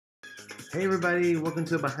Hey everybody, welcome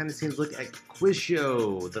to a behind the scenes look at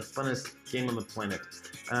QuizShow, the funnest game on the planet.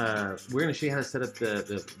 We're going to show you how to set up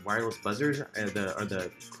the wireless buzzers, or the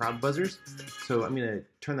crowd buzzers. So I'm going to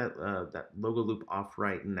turn that logo loop off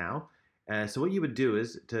right now. So what you would do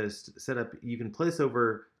is to set up, you can play this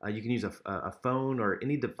over, you can use a phone or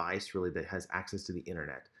any device really that has access to the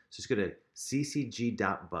internet. So just go to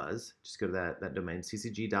CCG.buzz, just go to that domain,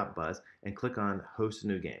 CCG.buzz, and click on host a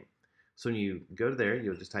new game. So when you go to there,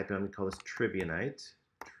 you'll just type in, we call this Trivia Night,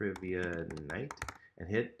 and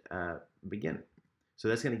hit begin. So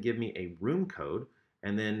that's going to give me a room code,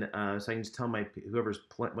 and then so I can just tell whoever's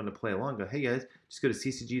want to play along, go, hey guys, just go to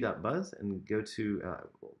ccg.buzz and go to,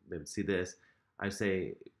 they would see this. I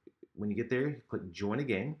say, when you get there, you click join a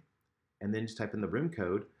game, and then just type in the room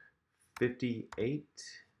code 58MW.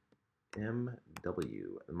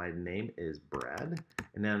 My name is Brad,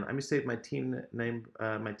 and then I'm gonna save my team name.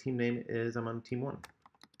 My team name is, I'm on team 1,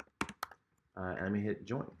 and I'm gonna hit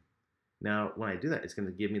join. Now, when I do that, it's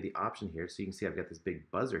gonna give me the option here, so you can see I've got this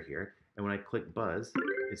big buzzer here, and when I click buzz,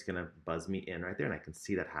 it's gonna buzz me in right there, and I can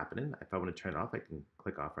see that happening. If I want to turn it off, I can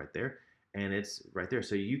click off right there, and it's right there.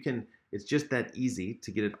 So you can, it's just that easy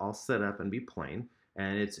to get it all set up and be playing,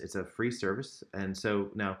 and it's a free service. And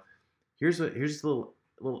so now, here's a little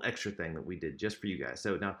extra thing that we did just for you guys.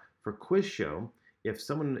 So now for QuizShow, if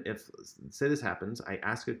say this happens, I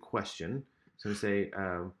ask a question. So I say,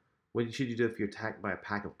 what should you do if you're attacked by a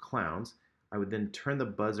pack of clowns? I would then turn the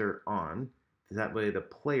buzzer on. That way the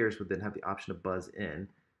players would then have the option to buzz in.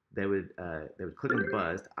 They would click on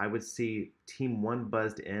buzzed. I would see team 1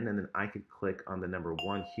 buzzed in, and then I could click on the number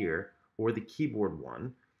 1 here, or the keyboard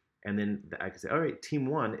 1. And then I could say, all right, team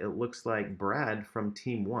 1, it looks like Brad from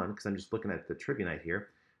team 1, because I'm just looking at the trivia night here.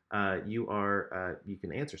 You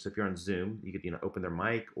can answer. So if you're on Zoom, you could open their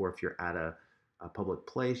mic, or if you're at a public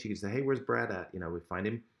place, you could say, hey, where's Brad at? We find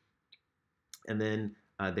him, and then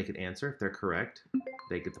they could answer. If they're correct,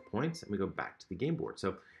 they get the points, and we go back to the game board.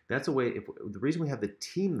 So that's a way. The reason we have the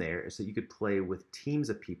team there is so you could play with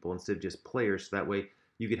teams of people instead of just players. So that way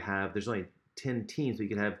you could have, there's only 10 teams, but you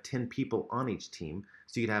could have 10 people on each team.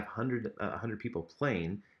 So you could have 100 people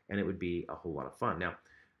playing, and it would be a whole lot of fun. Now,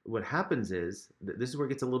 what happens is, this is where it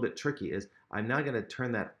gets a little bit tricky, is I'm now going to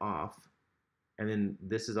turn that off, and then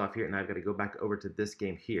this is off here, and I've got to go back over to this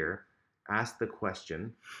game here, ask the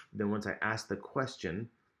question. Then once I ask the question,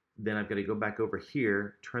 then I've got to go back over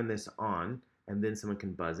here, turn this on, and then someone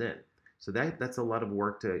can buzz in. So that's a lot of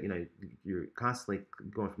work to, you're constantly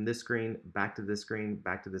going from this screen, back to this screen,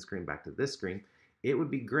 back to this screen, back to this screen. It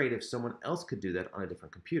would be great if someone else could do that on a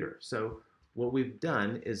different computer. So what we've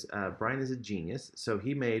done is, Brian is a genius, so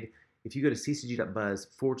he made, if you go to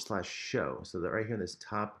ccg.buzz/show, so that right here in this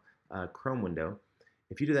top Chrome window,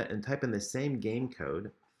 if you do that and type in the same game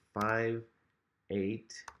code, 58MW,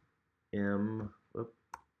 and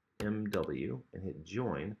hit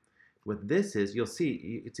join, what this is, you'll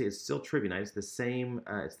see, it's still Trivia Night. It's the same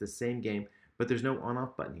game, but there's no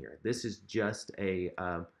on-off button here. This is just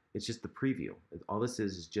it's just the preview. All this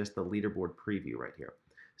is just the leaderboard preview right here.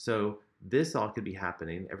 So this all could be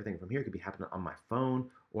happening. Everything from here could be happening on my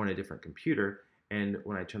phone or on a different computer. And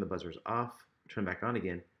when I turn the buzzers off, turn back on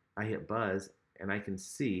again, I hit buzz, and I can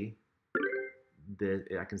see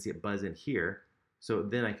it buzz in here. So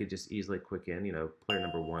then I could just easily click in, player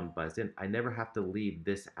number 1 buzzed in. I never have to leave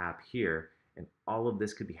this app here, and all of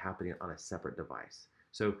this could be happening on a separate device.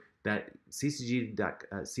 So that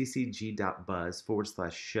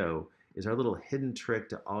ccg.buzz/show is our little hidden trick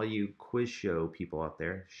to all you QuizShow people out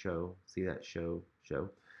there. Show, see that? Show.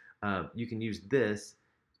 You can use this.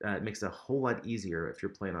 It makes it a whole lot easier if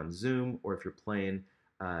you're playing on Zoom, or if you're playing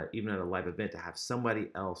even at a live event, to have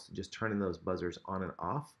somebody else just turning those buzzers on and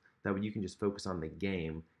off. That way you can just focus on the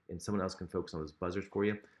game, and someone else can focus on those buzzers for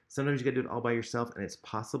you. Sometimes you got to do it all by yourself, and it's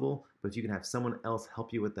possible, but if you can have someone else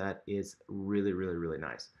help you with that, it's really, really, really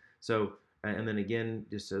nice. So, and then again,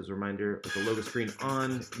 just as a reminder, with the logo screen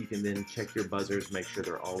on, you can then check your buzzers, make sure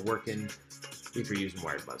they're all working if you're using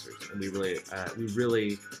wired buzzers. And we really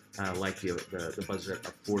like the buzzers at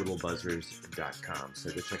affordablebuzzers.com.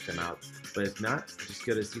 So go check them out. But if not, just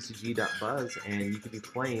go to ccg.buzz, and you can be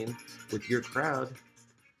playing with your crowd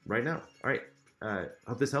right now. All right.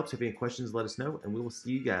 Hope this helps. If you have any questions, let us know, and we will see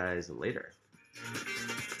you guys later.